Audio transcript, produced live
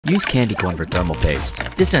Use candy corn for thermal paste.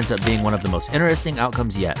 This ends up being one of the most interesting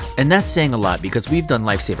outcomes yet. And that's saying a lot because we've done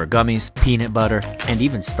Lifesaver gummies, peanut butter, and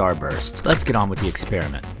even Starburst. Let's get on with the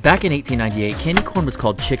experiment. Back in 1898, candy corn was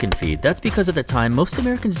called chicken feed. That's because at the time, most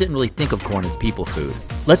Americans didn't really think of corn as people food.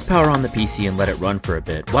 Let's power on the PC and let it run for a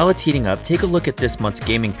bit. While it's heating up, take a look at this month's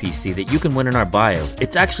gaming PC that you can win in our bio.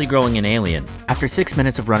 It's actually growing an alien. After 6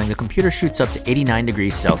 minutes of running, the computer shoots up to 89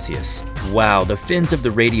 degrees Celsius. Wow, the fins of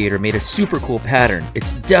the radiator made a super cool pattern.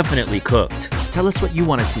 It's definitely cooked. Tell us what you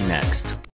want to see next.